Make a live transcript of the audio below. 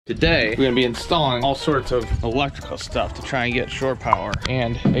Today, we're gonna be installing all sorts of electrical stuff to try and get shore power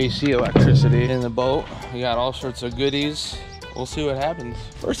and AC electricity in the boat. We got all sorts of goodies. We'll see what happens.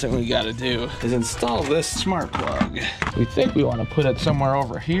 First thing we gotta do is install this smart plug. We think we wanna put it somewhere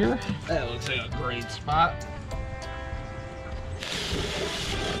over here. That looks like a great spot.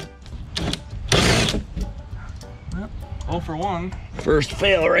 Well, for one. First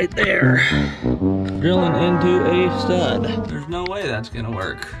fail right there. Drilling into a stud. There's no way that's gonna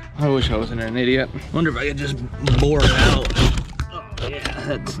work. I wish I wasn't an idiot. Wonder if I could just bore it out. Oh yeah,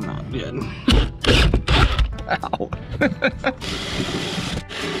 that's not good. Ow.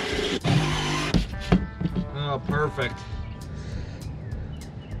 Oh, perfect.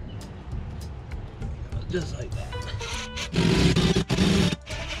 Just like that.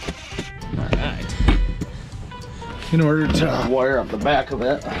 All right. In order to wire up the back of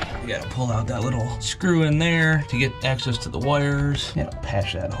it, you gotta pull out that little screw in there to get access to the wires. You gotta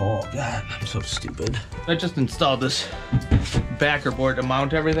patch that hole. God, I'm so stupid. I just installed this backer board to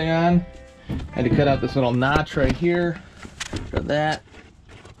mount everything on. I had to cut out this little notch right here for that,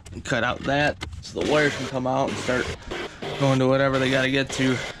 and cut out that so the wires can come out and start going to whatever they gotta get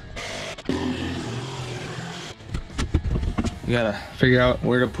to. You gotta figure out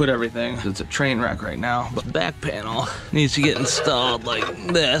where to put everything. It's a train wreck right now. But the back panel needs to get installed like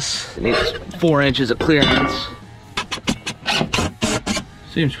this. It needs 4 inches of clearance.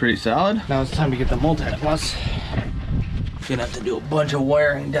 Seems pretty solid. Now it's time to get the multi-plus. Gonna have to do a bunch of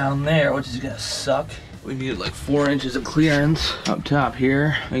wiring down there, which is gonna suck. We need like 4 inches of clearance up top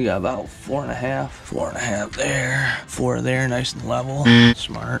here. We got about 4.5 there, 4 there, nice and level.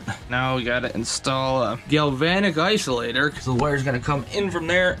 Smart. Now we gotta install a galvanic isolator because the wire's gonna come in from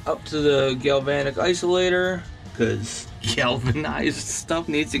there up to the galvanic isolator because galvanized stuff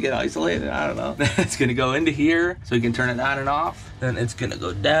needs to get isolated. I don't know. It's gonna go into here so we can turn it on and off. Then it's gonna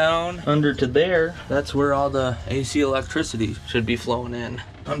go down under to there. That's where all the AC electricity should be flowing in.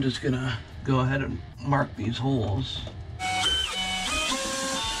 I'm just gonna go ahead and mark these holes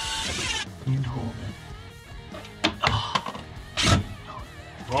and hold it.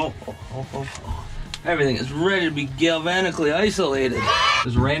 Oh. Everything is ready to be galvanically isolated.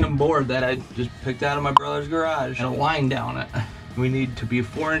 This random board that I just picked out of my brother's garage had a line down it. We need to be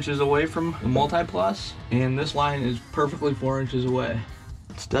 4 inches away from the multi-plus, and this line is perfectly 4 inches away.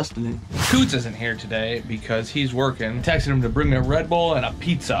 It's destiny. Coots isn't here today because he's working. I texted him to bring me a Red Bull and a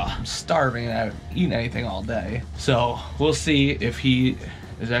pizza. I'm starving and I haven't eaten anything all day. So we'll see if he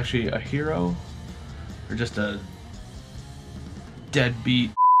is actually a hero or just a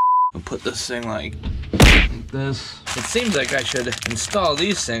deadbeat. I'll put this thing like this. It seems like I should install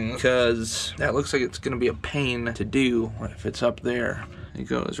these things because that looks like it's gonna be a pain to do if it's up there. It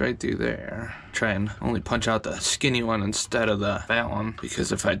goes right through there. Try and only punch out the skinny one instead of the fat one,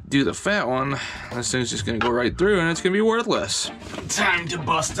 because if I do the fat one, this thing's just gonna go right through and it's gonna be worthless. Time to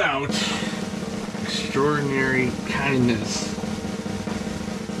bust out extraordinary kindness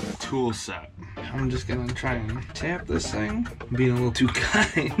tool set. I'm just gonna try and tap this thing. I'm being a little too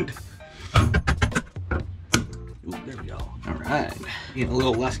kind. Ooh, there we go. All right, being a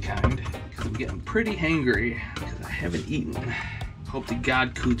little less kind because I'm getting pretty hangry because I haven't eaten. Hope to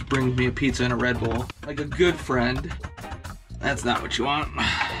God Coots brings me a pizza and a Red Bull. Like a good friend. That's not what you want.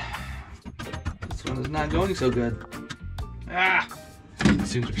 This one is not going so good. Ah!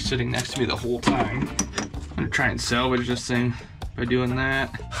 These things are sitting next to me the whole time. I'm gonna try and salvage this thing by doing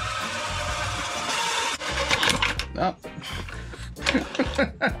that. Oh.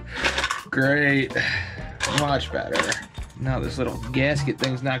 Great. Much better. Now this little gasket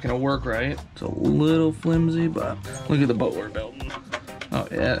thing's not gonna work right. It's a little flimsy, but look at the boat we're building. Oh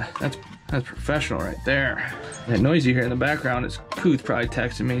yeah, that's professional right there. That noise you hear in the background is Coots probably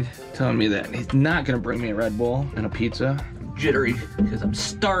texting me, telling me that he's not gonna bring me a Red Bull and a pizza. I'm jittery because I'm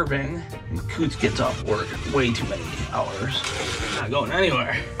starving. And Coots gets off work way too many hours. Not going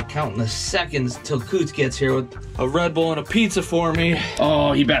anywhere. Counting the seconds till Coots gets here with a Red Bull and a pizza for me.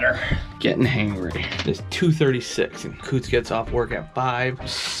 Oh, he better. Getting hangry. It's 2:36 and Coots gets off work at 5.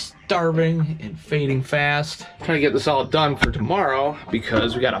 Starving and fading fast. Trying to get this all done for tomorrow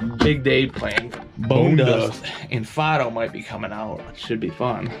because we got a big day planned. Bone Dust and Fado might be coming out. It should be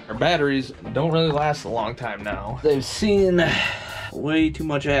fun. Our batteries don't really last a long time now. They've seen way too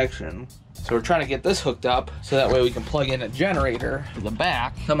much action. So we're trying to get this hooked up so that way we can plug in a generator for the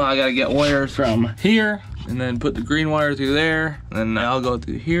back. Somehow I gotta get wires from here and then put the green wire through there. And then I'll go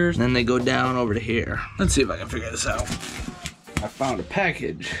through here and then they go down over to here. Let's see if I can figure this out. I found a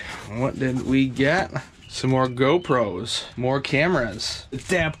package. What did we get? Some more GoPros, more cameras,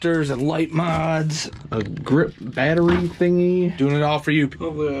 adapters and light mods, a grip battery thingy. Doing it all for you.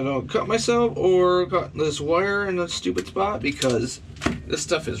 Hopefully I don't cut myself or cut this wire in a stupid spot because this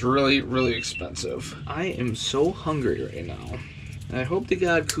stuff is really, really expensive. I am so hungry right now. I hope to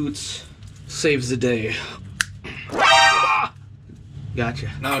God Coots saves the day.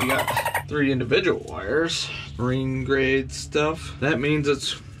 Gotcha. Now we got 3 individual wires, marine grade stuff. That means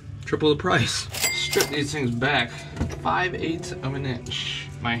it's triple the price. Strip these things back 5/8 of an inch.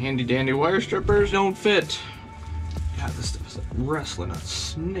 My handy dandy wire strippers don't fit. God, this stuff is like wrestling a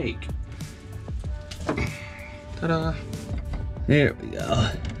snake. Ta-da. There we go.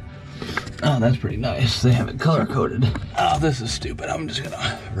 Oh, that's pretty nice. They have it color coded. Oh, this is stupid. I'm just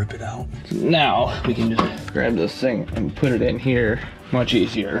gonna rip it out. Now we can just grab this thing and put it in here. Much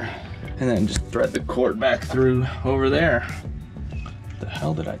easier. And then just thread the cord back through over there. What the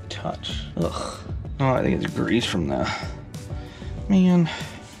hell did I touch? Ugh. Oh, I think it's grease from the... Man.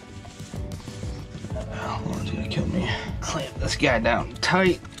 Oh, Lord's gonna kill me. Clamp this guy down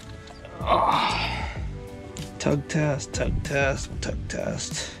tight. Oh. Tug test, tug test, tug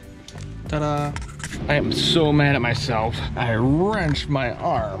test. Ta-da. I am so mad at myself. I wrenched my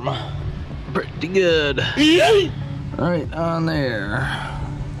arm pretty good. Right on there.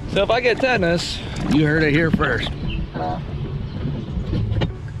 So if I get tetanus, you heard it here first.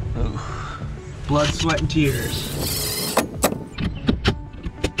 Ooh. Blood, sweat, and tears.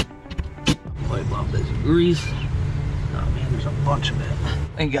 Play bump this grease. Oh man, there's a bunch of it.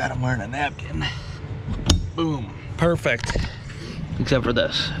 Thank God I'm wearing a napkin. Boom. Perfect. Except for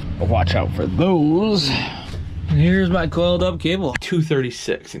this. Watch out for those. Here's my coiled up cable.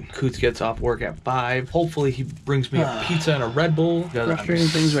 2:36 and Coots gets off work at 5. Hopefully he brings me a pizza and a Red Bull. Frustrating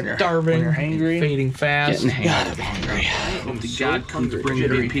things when you're starving, when you're hangry, fading fast. Getting hangry. Hope to God Coots brings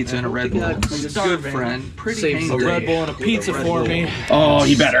me a pizza and a Red Bull. Good friend. Saves A Red Bull and a pizza for me. Oh,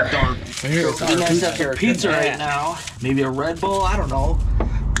 he better. Here, it's Be nice to have pizza right now. Maybe a Red Bull. I don't know.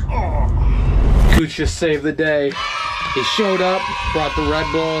 Coots just saved the day. He showed up, brought the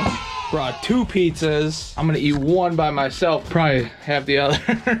Red Bull, brought 2 pizzas. I'm gonna eat 1 by myself, probably have the other.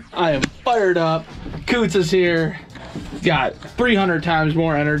 I am fired up. Coots is here. Got 300 times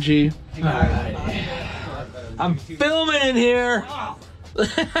more energy. All right. I'm filming in here. All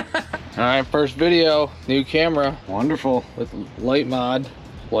right, first video, new camera. Wonderful. With light mod,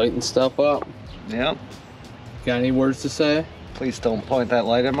 lighting stuff up. Yep. Got any words to say? Please don't point that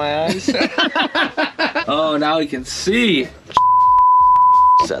light in my eyes. Oh, now we can see.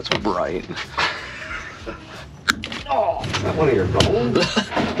 That's bright. Oh, is that one of your goals?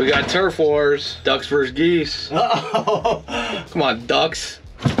 We got turf wars, ducks versus geese. Uh-oh. Come on, ducks.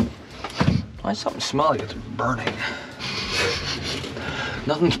 Why does something smell like it's burning?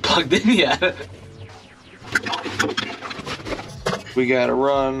 Nothing's plugged in yet. We gotta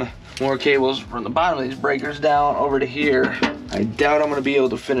run more cables from the bottom of these breakers down over to here. I doubt I'm gonna be able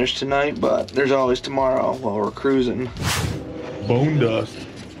to finish tonight, but there's always tomorrow while we're cruising. Bone dust.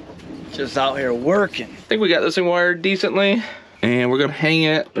 Just out here working. I think we got this thing wired decently, and we're gonna hang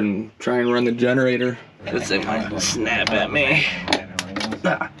it and try and run the generator. This thing might snap at me.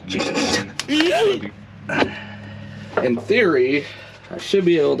 Ah, Jesus. In theory, I should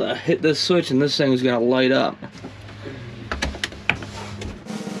be able to hit this switch and this thing is gonna light up.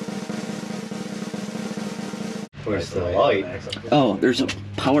 Where's the light? Oh, there's a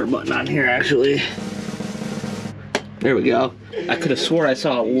power button on here actually. There we go. I could have swore I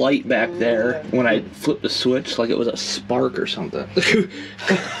saw a light back there when I flipped the switch, like it was a spark or something.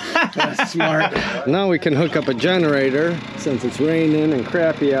 That's smart. Now we can hook up a generator since it's raining and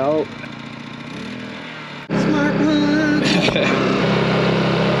crappy out. Smart one.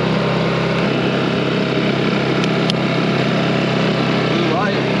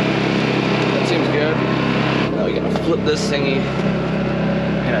 Light. That seems good. Now we gotta flip this thingy,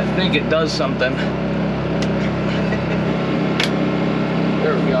 and I think it does something.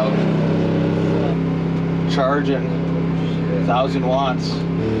 There we go. Charging 1,000 watts.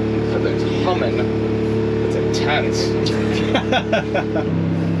 That thing's humming. It's intense.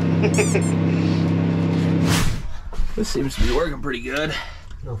 This seems to be working pretty good.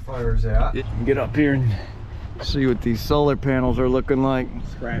 No fires out. Get up here and See what these solar panels are looking like.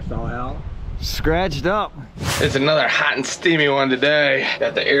 scratch all out. Scratched up. It's another hot and steamy one today.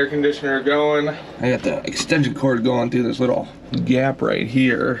 Got the air conditioner going. I got the extension cord going through this little gap right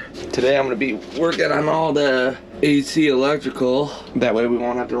here. Today I'm gonna be working on all the AC electrical. That way we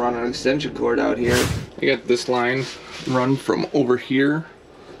won't have to run an extension cord out here. I got this line run from over here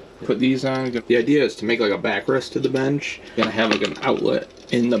Put these on. The idea is to make like a backrest to the bench. You're gonna have like an outlet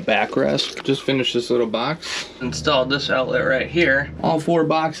in the backrest. Just finish this little box. Installed this outlet right here. All 4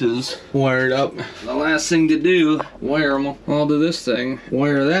 boxes wired up. The last thing to do, wire them all to this thing.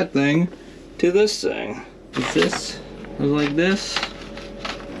 Wire that thing to this thing. This was like this.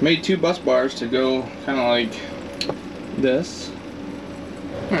 Made 2 bus bars to go kind of like this.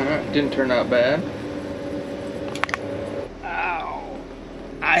 Alright, didn't turn out bad. Ow.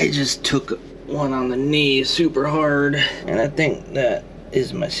 I just took one on the knee super hard, and I think that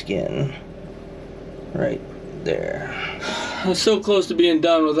is my skin right there. I was so close to being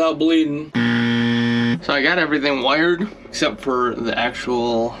done without bleeding. So I got everything wired except for the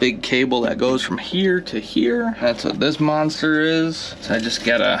actual big cable that goes from here to here. That's what this monster is. So I just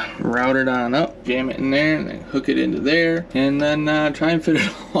gotta route it on up, jam it in there, and then hook it into there, and then try and fit it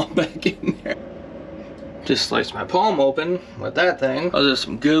all back in there. Just sliced my palm open with that thing. Those are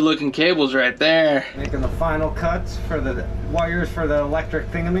some good looking cables right there. Making the final cuts for the wires for the electric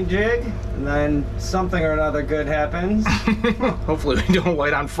thingamajig, and then something or another good happens. Hopefully we don't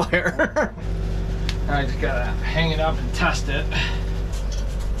light on fire. I just gotta hang it up and test it.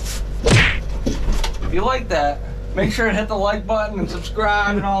 If you like that, make sure to hit the like button and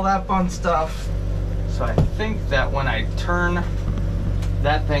subscribe and all that fun stuff. So I think that when I turn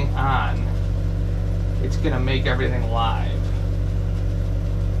that thing on, it's gonna make everything live.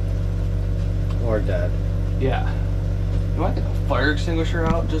 Or dead. Yeah. You want to get the fire extinguisher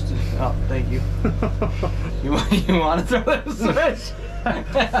out just to, oh, thank you. you want to throw that switch?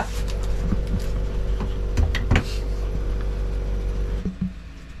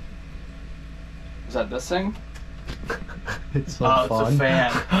 Is that this thing? It's so fun. It's a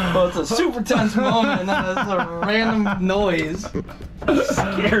fan. Well, it's a super tense moment and then there's a random noise.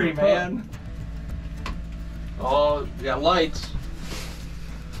 Scary, man. Oh, we got lights.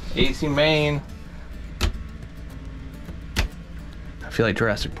 AC main. I feel like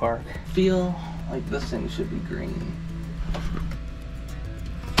Jurassic Park. I feel like this thing should be green.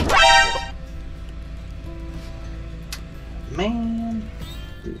 Man.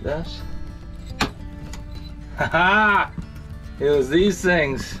 Do this. Haha! It was these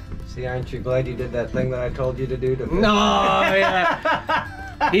things. See, aren't you glad you did that thing that I told you to do to me? No,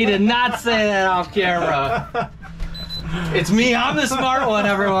 yeah. He did not say that off camera. It's me, I'm the smart one,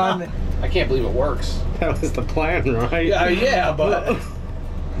 everyone. I can't believe it works. That was the plan, right? Yeah, but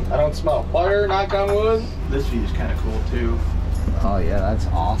I don't smell fire, knock on wood. This view is kind of cool too. Oh yeah, that's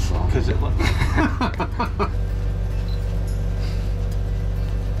awesome. Because it looks...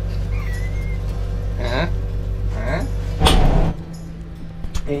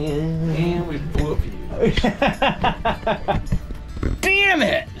 And we blew up you. Damn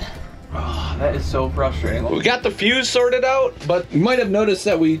it! Oh, that is so frustrating. We got the fuse sorted out, but you might have noticed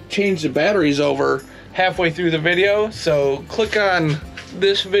that we changed the batteries over halfway through the video. So click on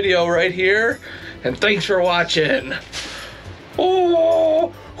this video right here, and thanks for watching.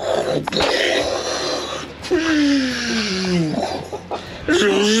 Oh.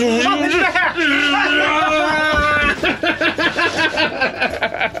 Zoom, zoom,